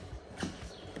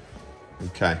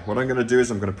 Okay, what I'm going to do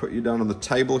is I'm going to put you down on the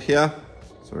table here.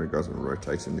 Sorry guys, I'm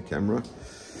rotating the camera.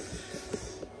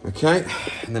 Okay,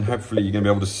 and then hopefully you're going to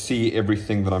be able to see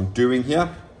everything that I'm doing here.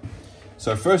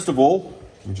 So first of all,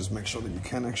 let me just make sure that you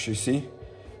can actually see.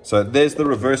 So there's the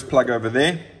reverse plug over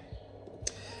there.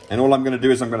 And all I'm going to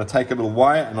do is I'm going to take a little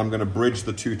wire and I'm going to bridge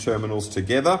the two terminals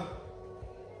together.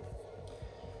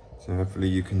 So hopefully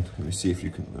you can, let me see if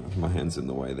you can, my hand's in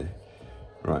the way there.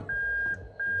 Right.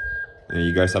 There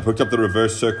you go. So I've hooked up the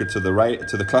reverse circuit to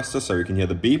the cluster so we can hear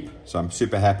the beep. So I'm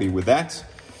super happy with that.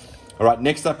 All right,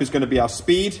 next up is going to be our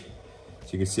speed.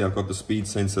 So you can see I've got the speed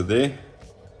sensor there.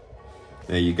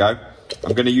 There you go.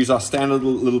 I'm going to use our standard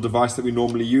little device that we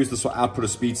normally use. This will output a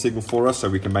speed signal for us so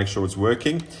we can make sure it's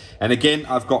working. And again,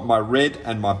 I've got my red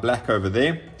and my black over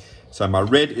there. So my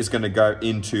red is going to go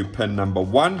into pin number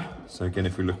 1. So again,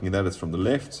 if we're looking at that, it's from the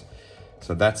left.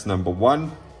 So that's number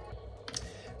 1.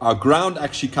 Our ground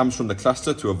actually comes from the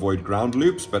cluster to avoid ground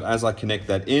loops. But as I connect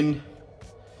that in,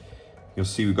 you'll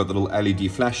see we've got the little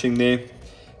LED flashing there.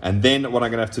 And then what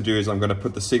I'm going to have to do is I'm going to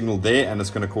put the signal there and it's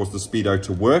going to cause the speedo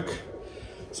to work.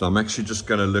 So I'm actually just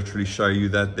going to literally show you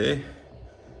that there.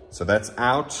 So that's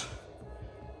out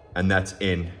and that's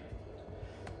in.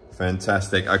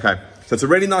 Fantastic. Okay. So it's a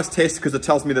really nice test because it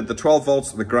tells me that the 12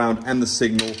 volts, the ground and the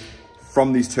signal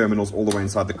from these terminals all the way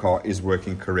inside the car is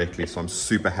working correctly. So I'm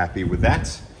super happy with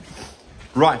that.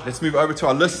 Right. Let's move over to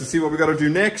our list and see what we've got to do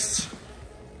next.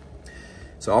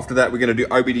 So after that, we're going to do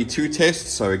OBD2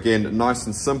 tests. So again, nice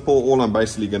and simple. All I'm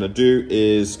basically going to do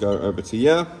is go over to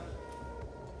here.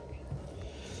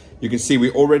 You can see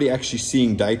we're already actually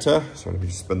seeing data. So let me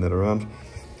just spin that around.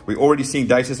 We're already seeing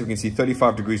data, so we can see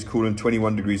 35 degrees coolant,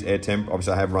 21 degrees air temp.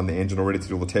 Obviously, I have run the engine already to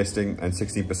do all the testing, and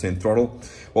 16% throttle.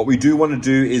 What we do want to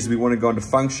do is we want to go into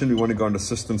function. We want to go into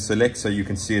system select, so you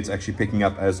can see it's actually picking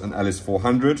up as an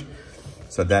LS400.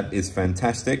 So that is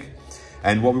fantastic.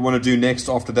 And what we want to do next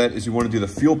after that is we want to do the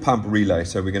fuel pump relay.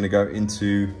 So we're going to go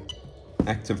into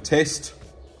active test.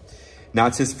 Now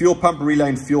it says fuel pump relay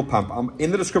and fuel pump.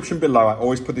 In the description below, I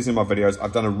always put these in my videos.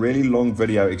 I've done a really long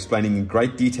video explaining in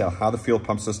great detail how the fuel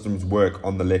pump systems work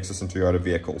on the Lexus and Toyota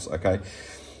vehicles, okay?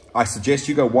 I suggest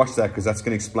you go watch that because that's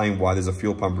going to explain why there's a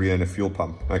fuel pump relay and a fuel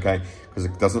pump, okay? Because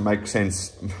it doesn't make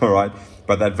sense, all right?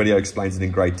 But that video explains it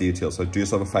in great detail. So do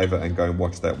yourself a favor and go and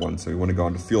watch that one. So we want to go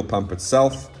on to fuel pump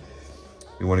itself.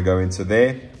 We want to go into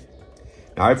there.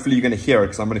 Now hopefully you're going to hear it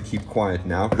because I'm going to keep quiet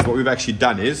now. Because what we've actually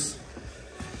done is,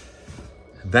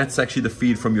 that's actually the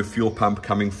feed from your fuel pump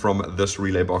coming from this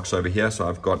relay box over here. So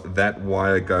I've got that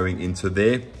wire going into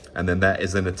there, and then that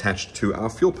is then attached to our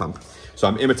fuel pump. So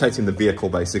I'm imitating the vehicle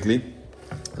basically,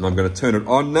 and I'm going to turn it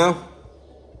on now.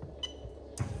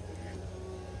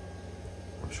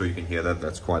 I'm sure you can hear that,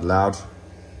 that's quite loud.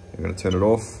 I'm going to turn it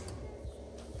off.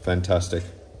 Fantastic.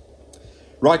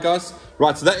 Right guys,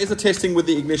 right, so that is the testing with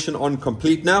the ignition on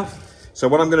complete now. So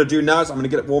what I'm going to do now is I'm going to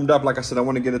get it warmed up. Like I said, I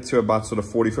want to get it to about sort of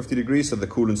 40-50 degrees so the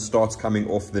coolant starts coming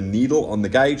off the needle on the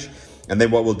gauge. And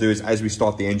then what we'll do is as we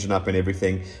start the engine up and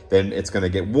everything, then it's going to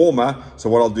get warmer. So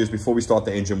what I'll do is before we start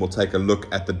the engine, we'll take a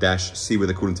look at the dash, see where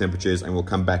the coolant temperature is, and we'll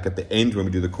come back at the end when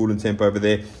we do the coolant temp over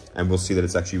there, and we'll see that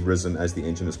it's actually risen as the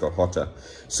engine has got hotter.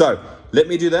 So let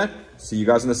me do that. See you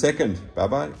guys in a second.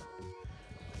 Bye-bye.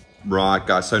 Right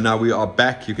guys, so now we are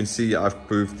back. You can see I've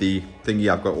moved the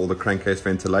thingy. I've got all the crankcase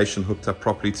ventilation hooked up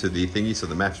properly to the thingy, so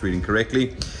the map's reading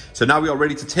correctly. So now we are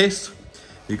ready to test.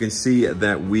 You can see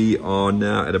that we are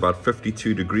now at about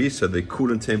 52 degrees, so the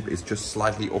coolant temp is just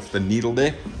slightly off the needle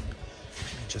there.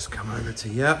 Just come over to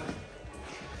here.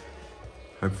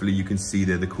 Hopefully you can see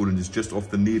there the coolant is just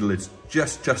off the needle. It's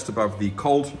just above the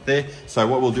cold there. So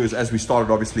what we'll do is as we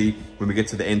started, obviously, when we get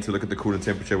to the end to look at the coolant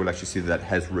temperature, we'll actually see that that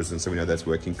has risen. So we know that's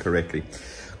working correctly.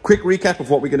 Quick recap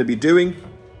of what we're going to be doing.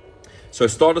 So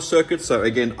starter circuit. So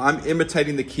again, I'm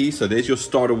imitating the key. So there's your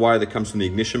starter wire that comes from the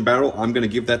ignition barrel. I'm going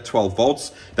to give that 12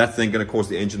 volts. That's then going to cause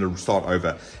the engine to start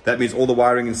over. That means all the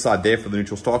wiring inside there for the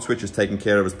neutral start switch is taken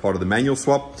care of as part of the manual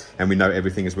swap. And we know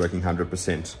everything is working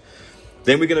 100%.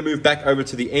 Then we're going to move back over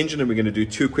to the engine and we're going to do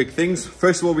two quick things.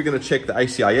 First of all, we're going to check the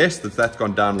ACIS, that's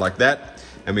gone down like that.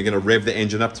 And we're going to rev the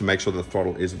engine up to make sure the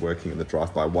throttle is working in the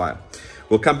drive-by-wire.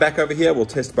 We'll come back over here. We'll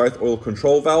test both oil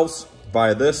control valves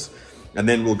via this. And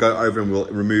then we'll go over and we'll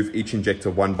remove each injector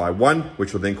one by one,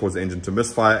 which will then cause the engine to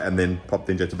misfire and then pop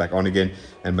the injector back on again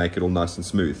and make it all nice and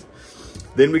smooth.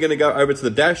 Then we're going to go over to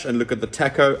the dash and look at the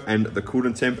tacho and the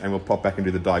coolant temp, and we'll pop back and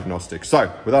do the diagnostic.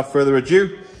 So without further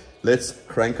ado, let's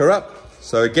crank her up.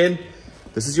 So again,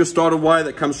 this is your starter wire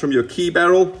that comes from your key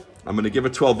barrel. I'm going to give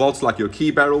it 12 volts like your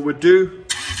key barrel would do.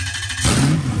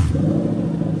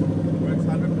 Works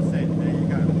 100%. There you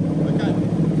go. Okay.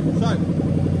 So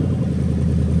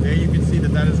there you can see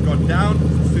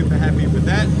super happy with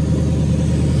that.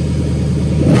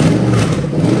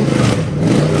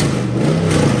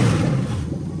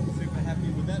 Super happy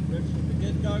with that, ready from the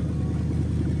get-go.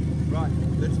 Right,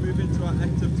 let's move into our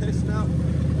active test now.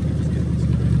 Just get this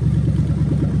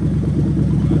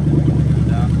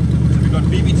down. So we've got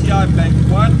VVT-i bank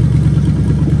 1.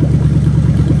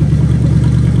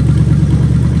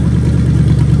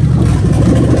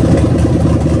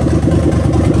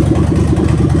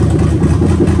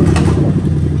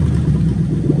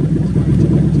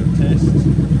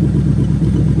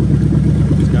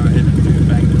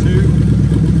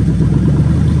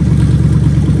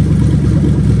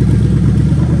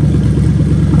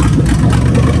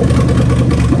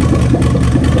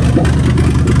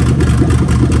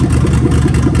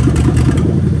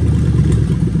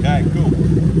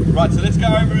 Right, so let's go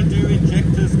over and do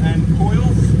injectors and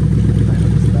coils.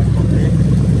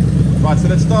 Right, so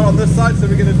let's start on this side. So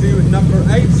we're going to do number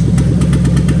 8,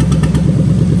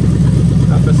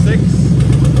 number 6,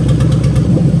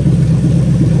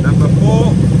 number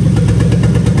 4,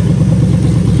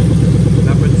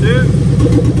 number 2,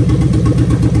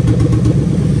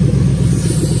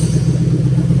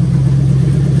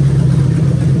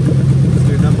 let's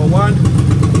do number 1.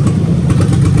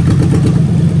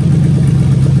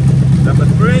 Number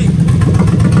 3,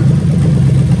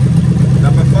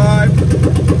 number 5,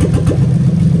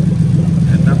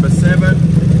 and number 7.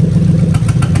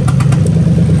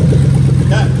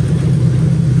 Okay.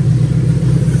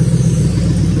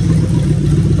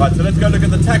 Right, so let's go look at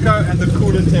the tacho and the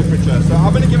coolant temperature. So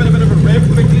I'm going to give it a bit of a rev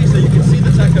quickly so you can see the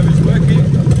tacho is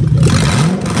working.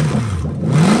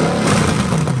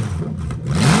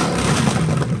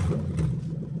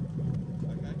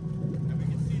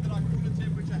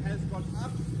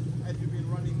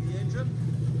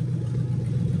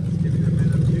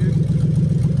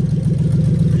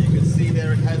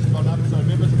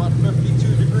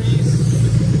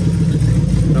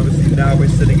 Now we're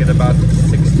sitting at about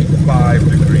 65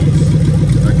 degrees.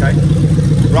 Okay.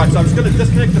 Right, so I'm just going to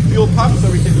disconnect the fuel pump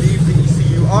so we can leave the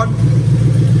ECU on.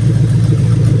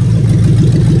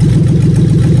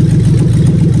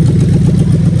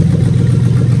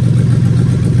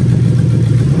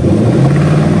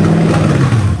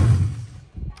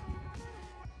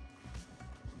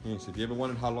 Yes, if you ever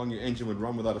wondered how long your engine would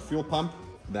run without a fuel pump,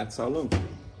 that's how long.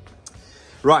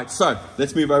 Right, so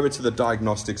let's move over to the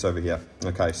diagnostics over here.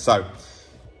 Okay, so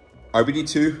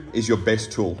OBD2 is your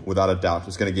best tool, without a doubt.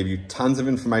 It's going to give you tons of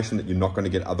information that you're not going to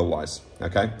get otherwise,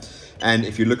 okay? And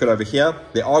if you look at over here,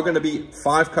 there are going to be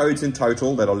 5 codes in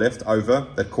total that are left over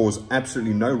that cause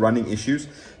absolutely no running issues.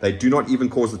 They do not even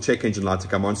cause the check engine light to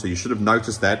come on, so you should have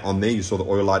noticed that on there. You saw the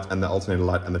oil light and the alternator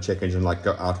light and the check engine light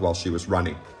go out while she was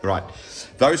running. Right,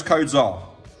 those codes are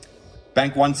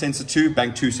Bank 1 sensor 2,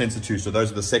 Bank 2 sensor 2. So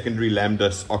those are the secondary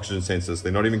Lambda oxygen sensors.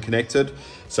 They're not even connected.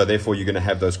 So therefore you're going to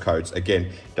have those codes.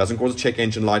 Again, doesn't cause a check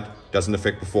engine light, doesn't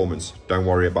affect performance. Don't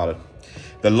worry about it.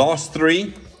 The last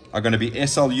 3 are going to be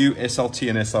SLU, SLT,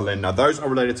 and SLN. Now those are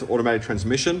related to automatic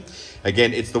transmission.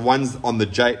 Again, it's the ones on the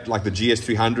like the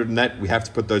GS300 and that, we have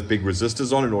to put those big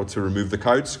resistors on in order to remove the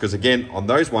codes. Because again, on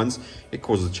those ones, it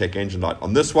causes a check engine light.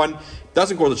 On this one,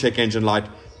 doesn't cause a check engine light,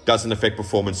 doesn't affect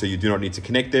performance, so you do not need to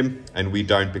connect them, and we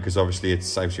don't, because obviously it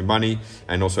saves you money,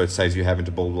 and also it saves you having to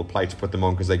build a little plate to put them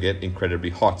on because they get incredibly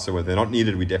hot. So when they're not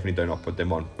needed, we definitely do not put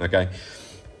them on, okay?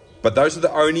 But those are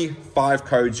the only 5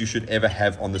 codes you should ever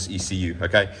have on this ECU,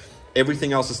 okay?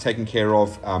 Everything else is taken care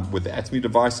of with the ATMI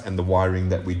device and the wiring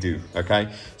that we do,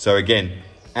 okay? So again,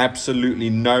 absolutely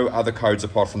no other codes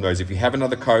apart from those. If you have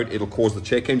another code, it'll cause the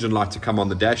check engine light to come on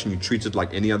the dash, and you treat it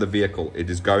like any other vehicle. It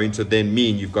is going to then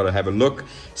mean you've got to have a look,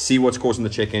 see what's causing the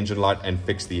check engine light, and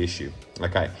fix the issue.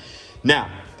 Okay. Now,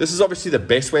 this is obviously the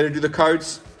best way to do the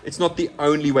codes. It's not the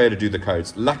only way to do the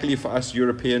codes. Luckily for us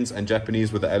Europeans and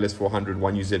Japanese with the LS400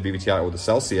 1UZ-FE VVT-i or the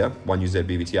Celsius 1UZ-FE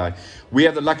VVT-i, we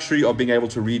have the luxury of being able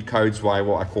to read codes via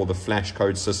what I call the flash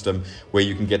code system, where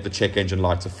you can get the check engine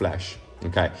light to flash.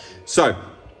 Okay. So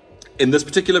in this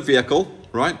particular vehicle,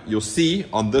 right, you'll see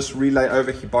on this relay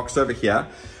over here, box over here,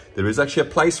 there is actually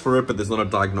a place for it, but there's not a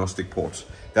diagnostic port.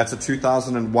 That's a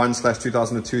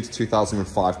 2001/2002 to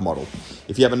 2005 model.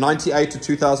 If you have a 98 to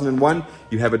 2001,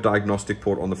 you have a diagnostic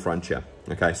port on the front here.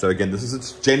 Okay, so again, this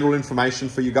is general information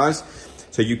for you guys.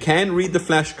 So you can read the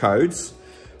flash codes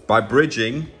by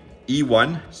bridging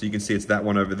E1, so you can see it's that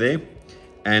one over there,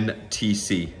 and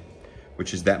TC,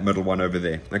 which is that middle one over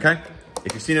there, okay?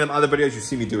 If you've seen it in other videos, you've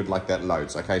seen me do it like that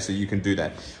loads, okay? So you can do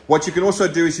that. What you can also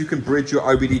do is you can bridge your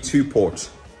OBD2 port,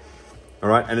 all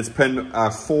right? And it's pin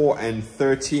 4 and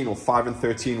 13 or 5 and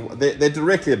 13. They're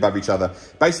directly above each other.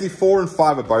 Basically, 4 and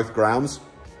 5 are both grounds,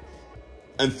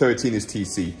 and 13 is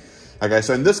TC. Okay,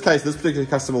 so in this case, this particular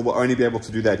customer will only be able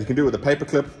to do that. He can do it with a paper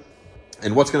clip,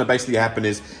 and what's going to basically happen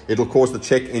is it'll cause the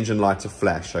check engine light to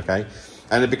flash, okay?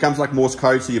 And it becomes like Morse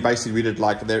code, so you basically read it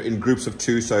like they're in groups of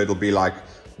 2, so it'll be like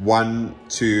 1,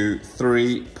 2,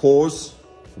 3, pause,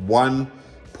 1,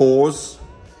 pause,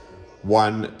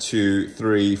 1, 2,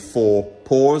 3, 4,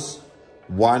 pause,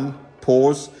 1,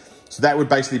 pause. So that would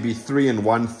basically be 3 and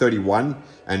 1, 31,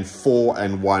 and 4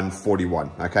 and 1,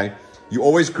 41, okay? You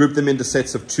always group them into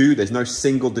sets of 2. There's no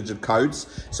single digit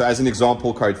codes. So as an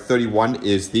example, code 31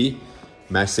 is the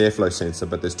mass airflow sensor,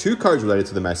 but there's 2 codes related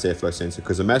to the mass airflow sensor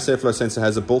because the mass airflow sensor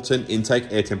has a built-in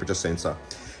intake air temperature sensor.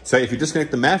 So if you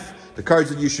disconnect the MAF, the codes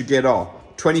that you should get are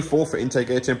 24 for intake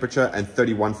air temperature and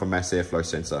 31 for mass airflow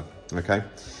sensor, okay?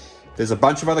 There's a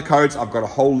bunch of other codes. I've got a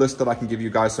whole list that I can give you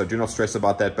guys, so do not stress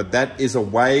about that, but that is a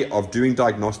way of doing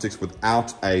diagnostics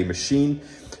without a machine.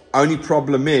 Only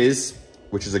problem is,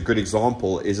 which is a good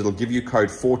example, is it'll give you code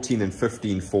 14 and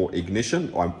 15 for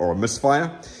ignition or a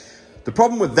misfire. The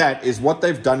problem with that is what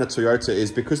they've done at Toyota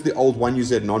is because the old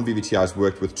 1UZ non-VVT-Is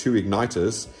worked with 2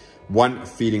 igniters, one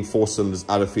feeding 4 cylinders,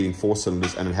 other feeding 4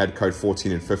 cylinders, and it had code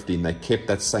 14 and 15. They kept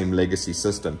that same legacy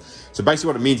system. So basically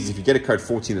what it means is if you get a code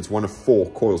 14, it's one of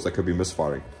 4 coils that could be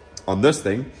misfiring. On this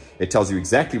thing, it tells you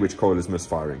exactly which coil is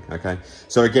misfiring, okay?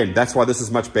 So again, that's why this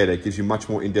is much better. It gives you much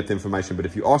more in-depth information. But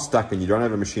if you are stuck and you don't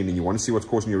have a machine and you want to see what's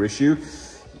causing your issue,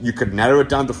 you could narrow it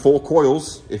down to 4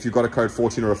 coils if you've got a code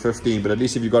 14 or a 15, but at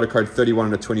least if you've got a code 31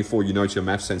 and a 24, you know it's your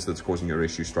MAF sensor that's causing your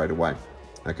issue straight away,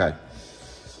 okay?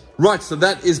 Right, so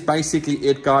that is basically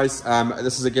it, guys.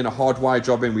 This is, again, a hardwire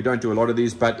job, and we don't do a lot of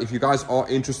these, but if you guys are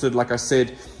interested, like I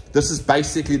said, this is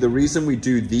basically the reason we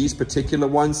do these particular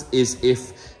ones is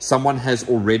if someone has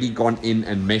already gone in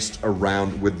and messed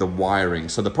around with the wiring.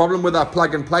 So the problem with our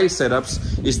plug-and-play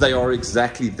setups is they are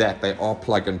exactly that. They are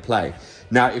plug-and-play.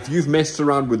 Now, if you've messed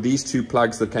around with these 2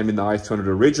 plugs that came in the IS200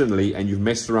 originally, and you've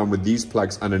messed around with these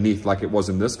plugs underneath like it was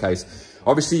in this case,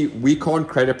 obviously we can't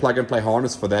create a plug-and-play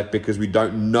harness for that because we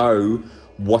don't know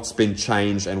what's been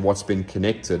changed and what's been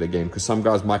connected again, because some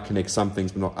guys might connect some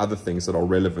things but not other things that are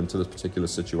relevant to this particular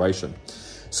situation.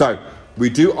 So we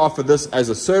do offer this as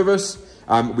a service.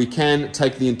 We can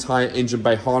take the entire engine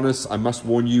bay harness. I must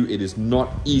warn you, it is not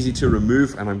easy to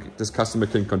remove, and this customer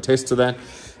can contest to that.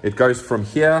 It goes from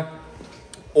here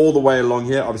all the way along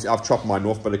here. Obviously I've chopped mine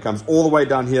off, but it comes all the way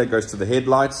down here, goes to the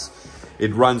headlights.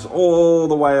 It runs all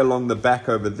the way along the back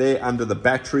over there under the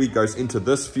battery, goes into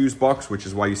this fuse box, which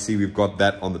is why you see we've got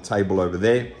that on the table over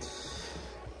there.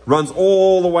 Runs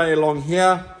all the way along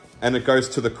here, and it goes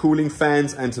to the cooling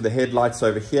fans and to the headlights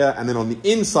over here. And then on the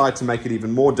inside, to make it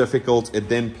even more difficult, it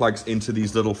then plugs into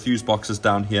these little fuse boxes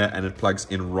down here, and it plugs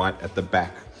in right at the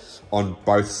back on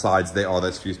both sides. There are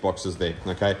those fuse boxes there,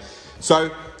 okay? So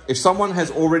if someone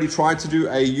has already tried to do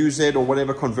a UZ or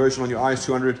whatever conversion on your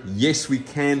IS200, yes, we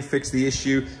can fix the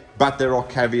issue, but there are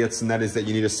caveats, and that is that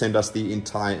you need to send us the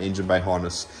entire engine bay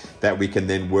harness that we can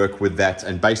then work with that,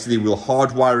 and basically we'll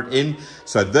hardwire it in.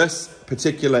 So this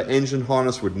particular engine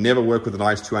harness would never work with an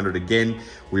IS200 again.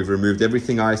 We've removed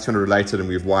everything IS200 related, and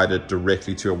we've wired it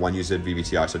directly to a 1UZ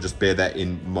VVT-i. So just bear that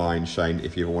in mind, Shane,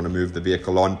 if you ever want to move the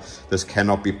vehicle on. This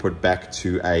cannot be put back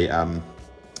to a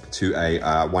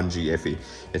 1UZ-FE.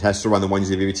 It has to run the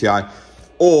 1UZ VVT-i,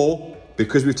 or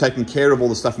because we've taken care of all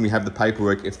the stuff and we have the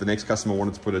paperwork, if the next customer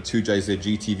wanted to put a 2JZ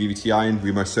GT VVT-i in,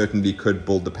 we most certainly could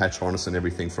build the patch harness and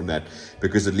everything from that,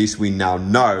 because at least we now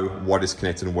know what is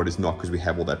connected and what is not, because we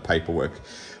have all that paperwork,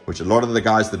 which a lot of the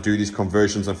guys that do these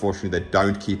conversions, unfortunately, they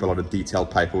don't keep a lot of detailed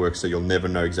paperwork, so you'll never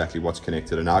know exactly what's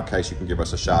connected. In our case, you can give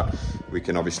us a shout. We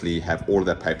can obviously have all of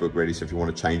that paperwork ready, so if you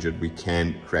want to change it, we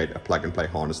can create a plug-and-play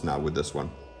harness now with this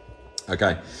one.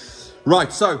 Okay,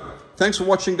 right, so thanks for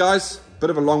watching, guys. Bit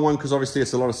of a long one because obviously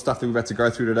it's a lot of stuff that we've had to go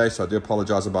through today, so I do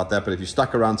apologize about that. But if you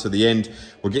stuck around to the end,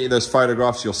 we'll get you those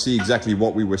photographs. You'll see exactly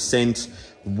what we were sent,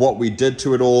 what we did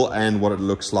to it all, and what it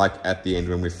looks like at the end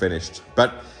when we're finished.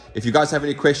 But if you guys have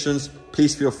any questions,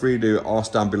 please feel free to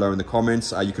ask down below in the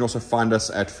comments. You can also find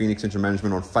us at Phoenix Engine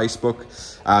Management on Facebook.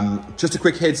 Just a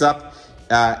quick heads up,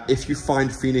 if you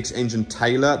find Phoenix Engine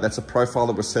Taylor, that's a profile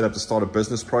that was set up to start a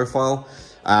business profile.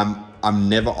 I'm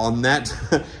never on that.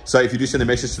 So if you do send a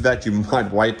message to that, you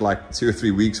might wait like 2 or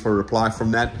 3 weeks for a reply from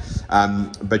that.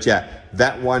 But yeah,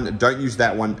 that one, don't use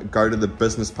that one. Go to the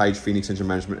business page, Phoenix Engine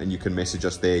Management, and you can message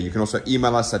us there. You can also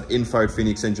email us at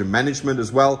info@Phoenix Engine Management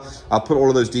as well. I'll put all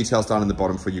of those details down in the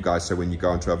bottom for you guys, so when you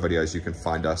go into our videos, you can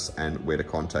find us and where to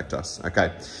contact us.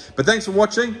 Okay, but thanks for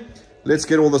watching. Let's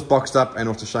get all this boxed up and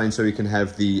off to Shane so we can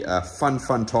have the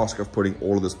fun task of putting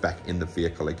all of this back in the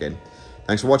vehicle again.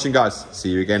 Thanks for watching, guys. See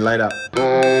you again later.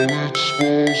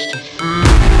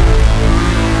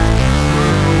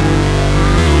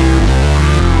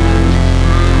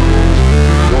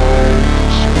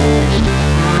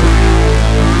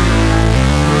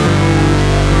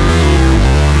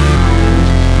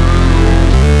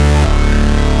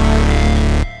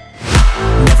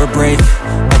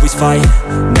 fight,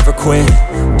 never quit,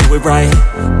 do it right,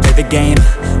 play the game,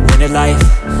 win it life,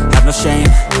 have no shame,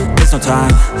 there's no time,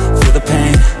 feel the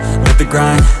pain, live the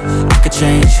grind, I could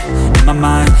change, in my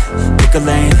mind, pick a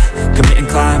lane, commit and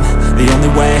climb, the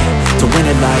only way to win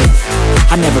it life.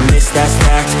 I never miss, that's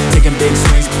fact, taking big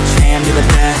swings, put your hand to the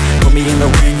bat, put me in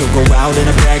the ring, you'll go out in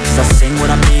a bag, cause I sing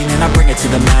what I mean and I bring it to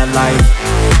the mad light.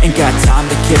 Ain't got time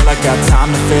to kill, I got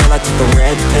time to feel, I took the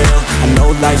red pill, I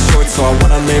know life's short so I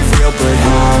wanna live real, but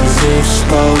how's it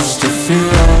supposed to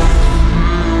feel?